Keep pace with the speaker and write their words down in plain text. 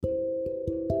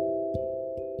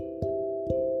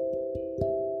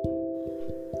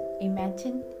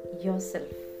Imagine yourself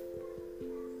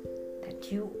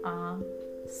that you are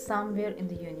somewhere in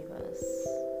the universe,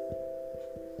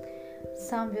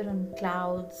 somewhere on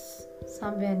clouds,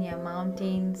 somewhere near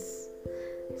mountains,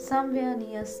 somewhere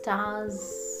near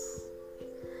stars.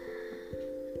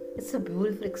 It's a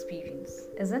beautiful experience,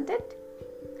 isn't it?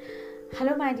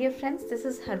 Hello, my dear friends. This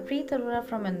is Harpreet Arora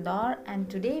from Indore, and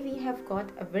today we have got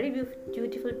a very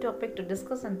beautiful topic to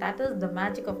discuss, and that is the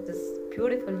magic of this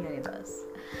beautiful universe.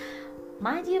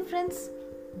 My dear friends,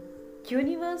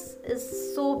 universe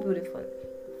is so beautiful,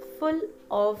 full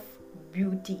of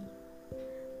beauty,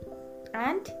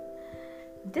 and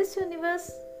this universe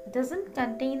doesn't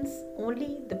contains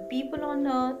only the people on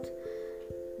earth,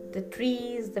 the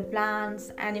trees, the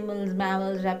plants, animals,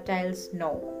 mammals, reptiles.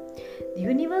 No, the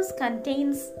universe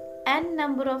contains n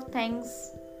number of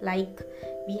things, like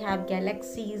we have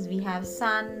galaxies, we have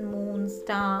sun, moon,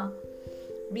 star,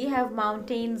 we have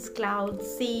mountains, clouds,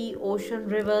 sea, ocean,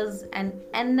 rivers, and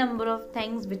n number of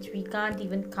things which we can't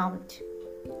even count.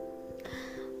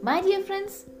 My dear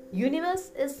friends,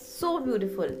 universe is so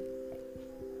beautiful.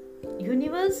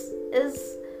 Universe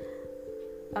is,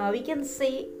 we can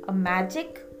say, a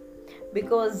magic,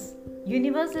 because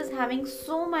universe is having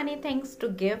so many things to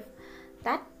give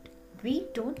that we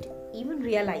don't even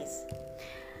realize.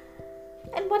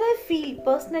 And what I feel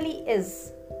personally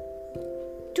is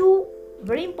two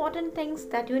very important things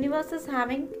that universe is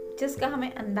having, जिसका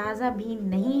हमें अंदाजा भी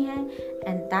नहीं है,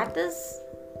 and that is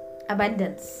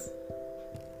abundance,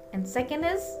 and second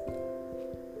is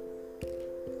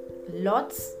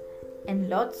lots and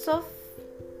lots of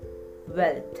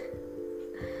wealth.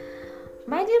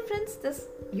 My dear friends, this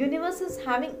universe is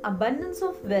having abundance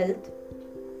of wealth.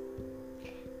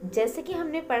 जैसे कि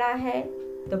हमने पढ़ा है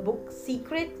the book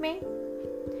Secret में,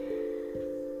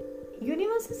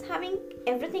 universe is having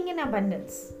everything in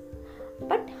abundance.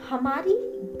 But हमारी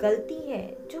गलती है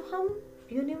जो हम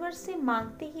universe से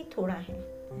मांगते ही थोड़ा है.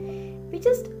 We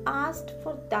just asked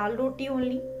for dal roti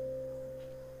only,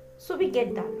 so we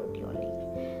get dal roti only.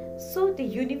 So the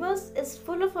universe is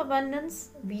full of abundance.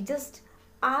 We just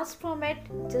ask from it,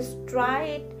 just try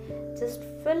it, just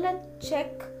fill a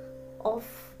check of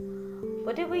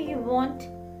whatever you want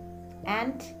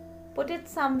and put it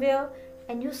somewhere,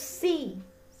 and you see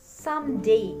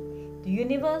someday the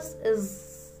universe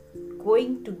is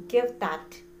going to give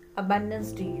that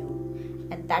abundance to you,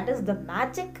 and that is the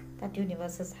magic that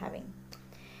universe is having.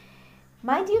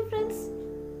 My dear friends,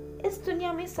 इस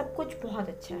दुनिया में सब कुछ बहुत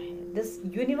अच्छा है. This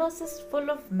universe is full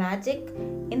of magic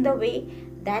in the way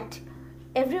that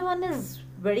everyone is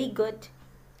very good.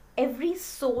 Every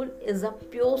soul is a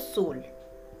pure soul,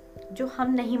 जो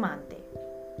हम नहीं मानते.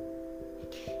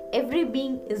 Every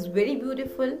being is very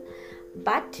beautiful,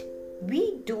 but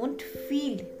we don't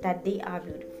feel that they are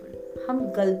beautiful. हम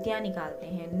गलतियाँ निकालते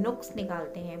हैं, नुक्स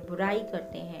निकालते हैं, बुराई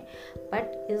करते हैं.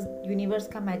 But इस यूनिवर्स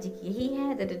का मैजिक यही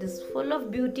है that it is full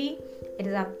of beauty. It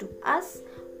is up to us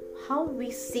how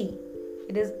we see.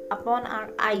 It is upon our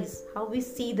eyes how we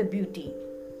see the beauty.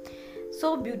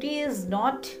 So beauty is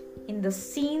not in the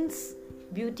scenes,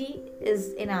 beauty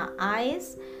is in our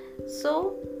eyes.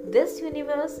 So this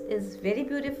universe is very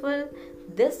beautiful.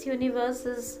 This universe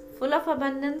is full of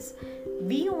abundance.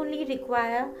 We only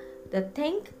require the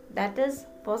thing that is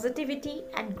positivity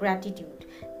and gratitude.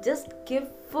 Just give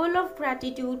full of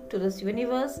gratitude to this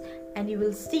universe, and you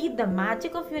will see the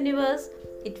magic of universe.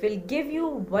 It will give you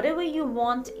whatever you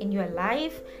want in your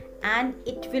life, and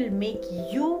it will make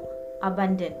you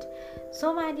abundant.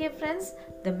 So my dear friends,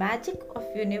 the magic of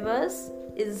universe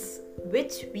is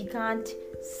which we can't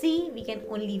see, we can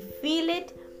only feel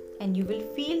it, and you will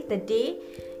feel the day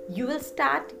you will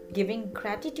start giving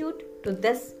gratitude to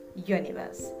this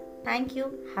universe. Thank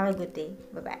you. Have a good day.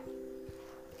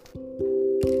 Bye-bye.